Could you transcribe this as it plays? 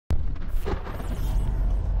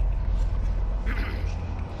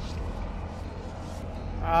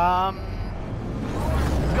Let's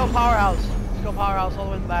go powerhouse. Let's go powerhouse all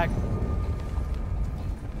the way in the back.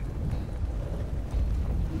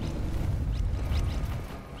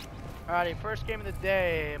 Alrighty, first game of the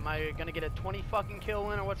day. Am I gonna get a 20 fucking kill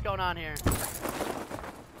win or what's going on here?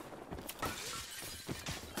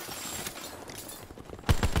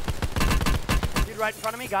 Dude right in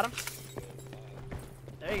front of me, got him.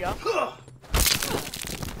 There you go.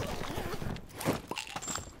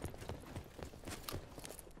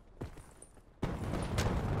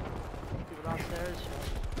 People downstairs.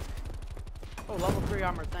 Oh, level 3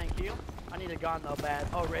 armor, thank you. I need a gun though, bad.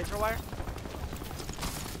 Oh, razor wire?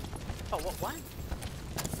 Oh, what?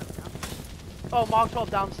 Oh, Mog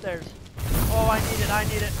 12 downstairs. Oh, I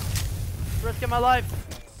need it. Risking my life.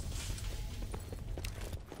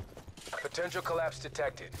 Potential collapse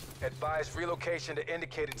detected. Advise relocation to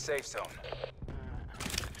indicated safe zone.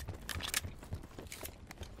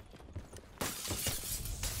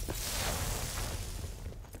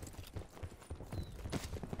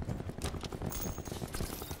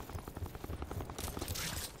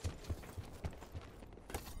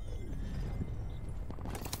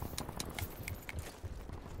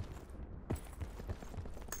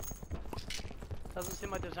 Doesn't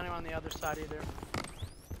seem like there's anyone on the other side either.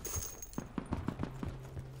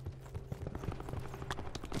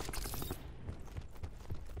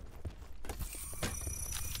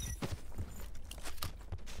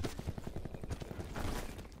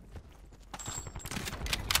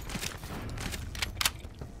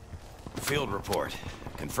 Field report.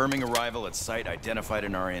 Confirming arrival at site identified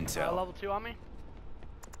in our intel. Level 2 on me?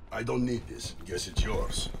 I don't need this. Guess it's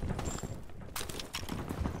yours.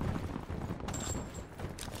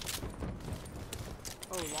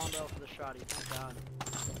 Oh, long bell for the shotty, thank God.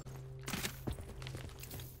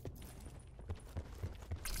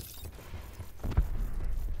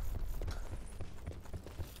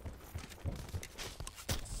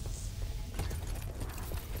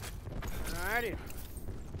 Alrighty.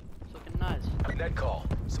 It's looking nice. Net call.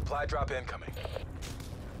 Supply drop incoming.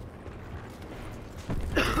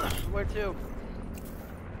 Where to? You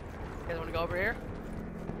guys want to go over here?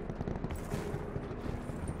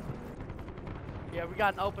 Yeah, we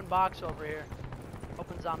got an open box over here.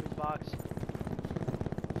 Open zombies box.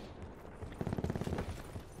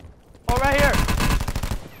 Oh, right here!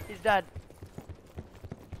 He's dead.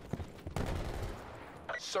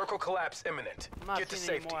 Circle collapse imminent. I'm not Get to seeing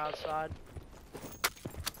any safety. more outside.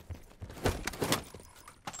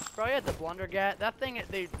 Bro, you had the blundergat. That thing,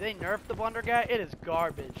 they nerfed the blundergat. It is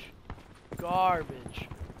garbage. Garbage.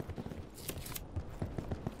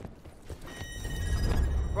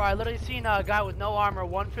 Bro, I literally seen a guy with no armor,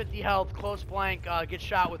 150 health, close blank, get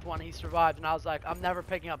shot with one. He survived, and I was like, I'm never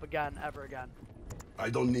picking up again, ever again. I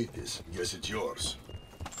don't need this. Guess it's yours.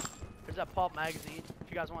 There's that pulp magazine, if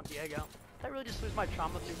you guys want Diego. Did I really just lose my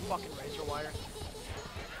trauma through fucking razor wire?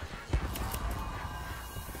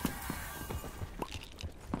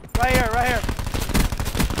 Right here, right here.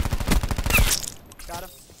 Got him.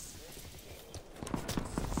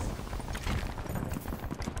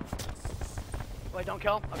 Wait, don't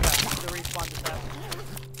kill him? Okay, the respawn just happened.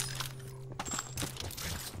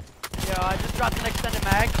 Yo, I just dropped an extended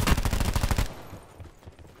mag.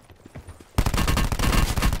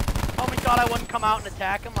 Homie thought I wouldn't come out and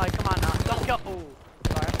attack him. Like, come on now. Don't kill. Ooh,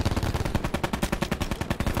 sorry.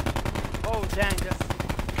 Oh, dang.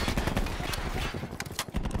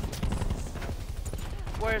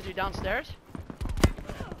 Where is he? Downstairs?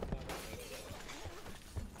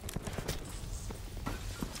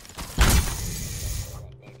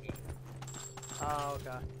 Oh,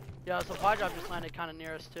 okay. Yeah, the supply drop just landed kind of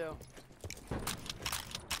near us, too.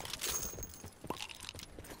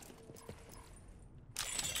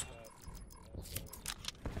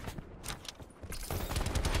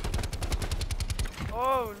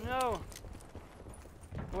 Oh, no.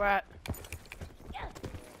 Where at?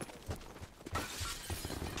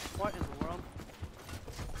 What in the world?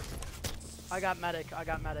 I got medic.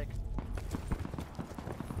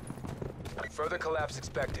 Further collapse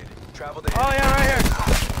expected. Travel to. Oh, yeah, right here.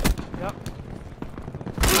 Yep.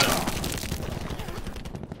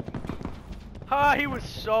 Ah, he was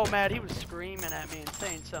so mad. He was screaming at me and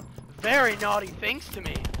saying some very naughty things to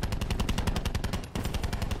me.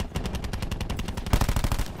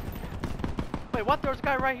 Wait, what? There's a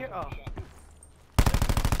guy right here. Oh.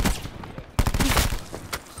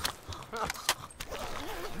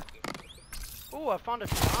 Ooh, I found a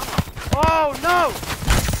piranha. Oh, no!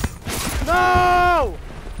 No!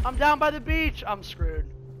 I'm down by the beach. I'm screwed.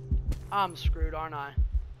 I'm screwed, aren't I?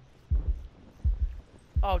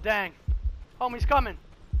 Oh, dang. Homie's coming.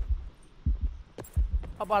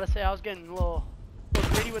 I'm about to say I was getting a little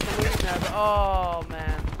greedy greedy with the loot in there, but oh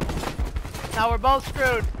man. Now we're both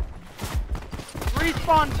screwed.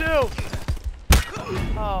 Respawn too.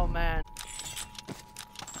 Oh man.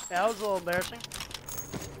 Yeah, that was a little embarrassing.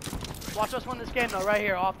 Watch us win this game though, right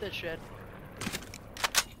here, off this shit.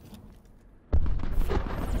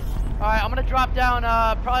 Alright, I'm gonna drop down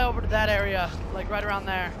probably over to that area, like right around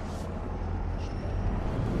there.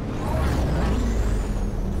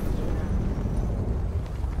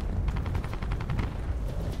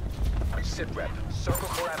 Sit rep. Circle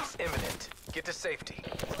collapse imminent. Get to safety.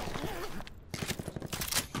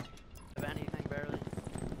 Have anything, barely.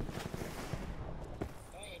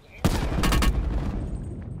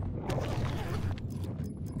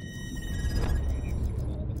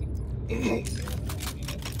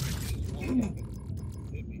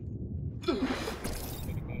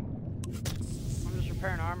 I'm just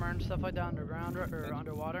repairing armor and stuff like that underground or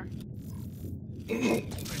underwater.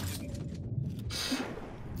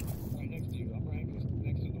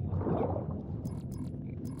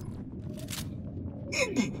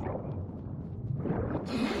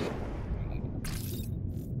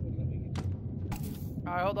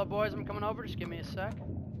 Alright, hold up boys, I'm coming over, just give me a sec.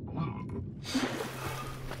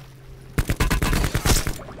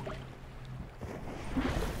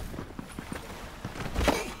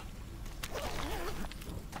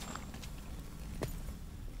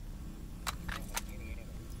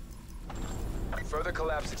 Further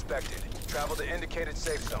collapse expected. Travel to indicated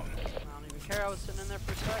safe zone. I don't even care, I was sitting in there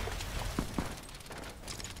for a sec.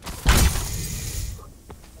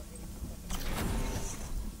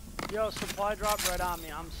 Yo, supply drop right on me,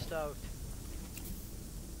 I'm stoked.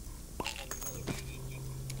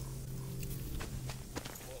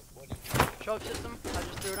 Choke system, I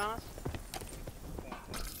just threw it on us.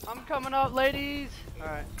 I'm coming up, ladies!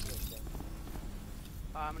 Alright.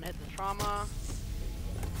 I'm gonna hit the trauma.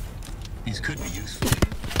 These could be useful.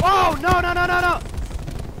 Oh, no, no, no, no, no!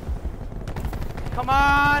 Come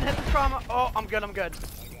on, hit the trauma. Oh, I'm good, I'm good.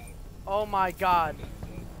 Oh my god.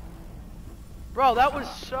 Bro, that was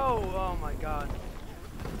so... Oh my god.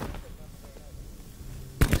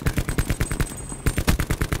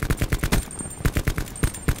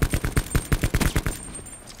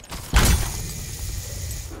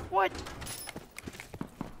 What?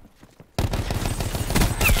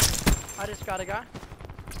 I just got a guy.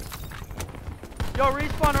 Yo,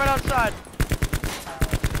 respawn right outside.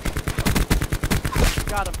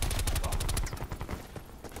 Got him.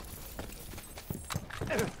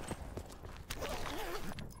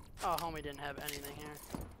 Oh, homie didn't have anything here.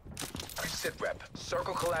 Sit rep.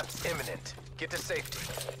 Circle collapse imminent. Get to safety.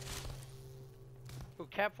 Ooh,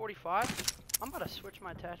 cap 45? I'm about to switch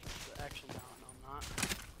my attachments. Actually, no, I'm not.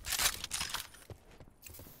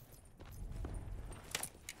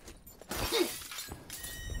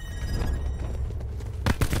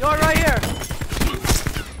 Yo, right here!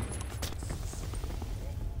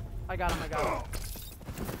 I got him, I got him.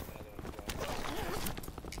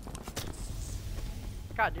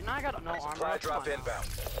 God, dude, now I got no armor. Supply drop inbound.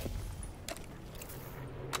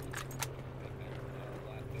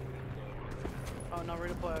 Oh, no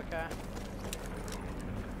redeploy, okay.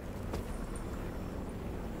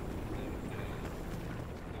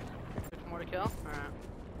 Six more to kill? Alright.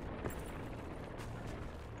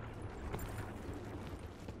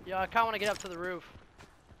 Yo, I kinda wanna get up to the roof.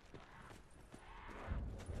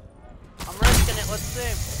 I'm risking it, let's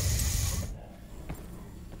see.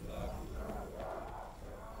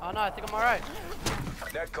 Oh no, I think I'm alright.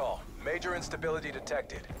 Net call. Major instability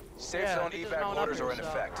detected. Safe Yeah, zone I think there's no evac one up orders here, are in so.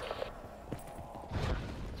 effect.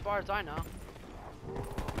 As far as I know.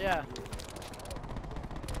 Yeah.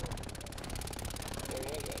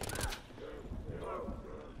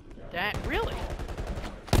 Dang, really?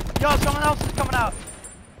 Yo, someone else is coming out.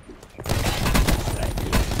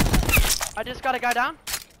 I just got a guy down.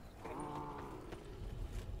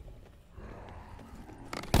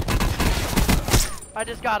 I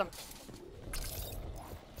just got him.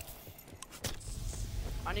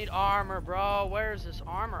 I need armor, bro. Where's this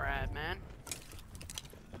armor at, man?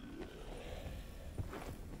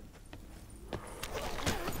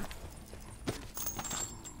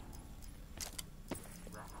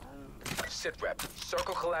 Sit rep.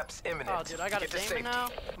 Circle collapse imminent. Oh, dude, I got a Get to demon safety. now?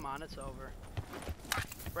 Come on, it's over.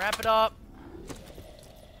 Wrap it up.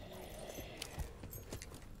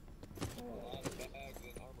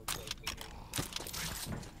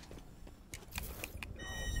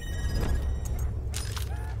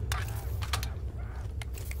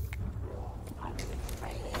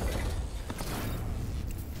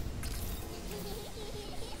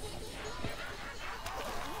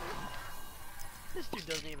 This dude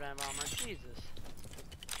doesn't even have armor. Jesus.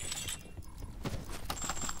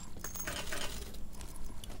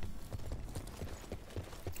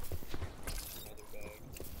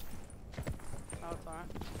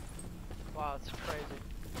 Wow, it's crazy.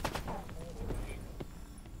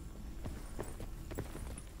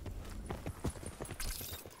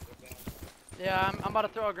 Yeah, I'm about to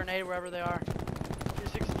throw a grenade wherever they are.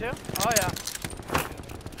 362? Oh yeah.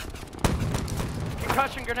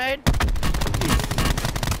 Concussion grenade.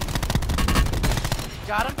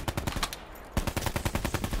 Got him.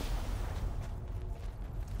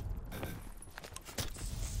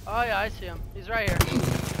 Oh yeah, I see him. He's right here.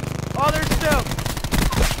 Oh, there's two.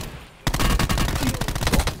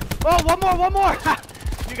 Oh, one more.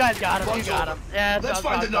 You guys got him. You got him. Yeah, Let's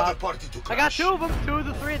find another party to crash. I got 2 of them. 2 of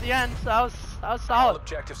the 3 at the end. So that was All solid.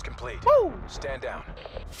 objectives complete. Woo! Stand down.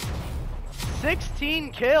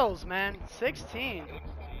 16 kills, man. 16.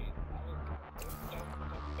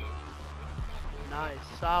 Nice,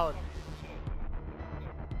 solid.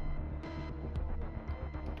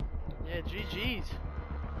 Yeah, GG's.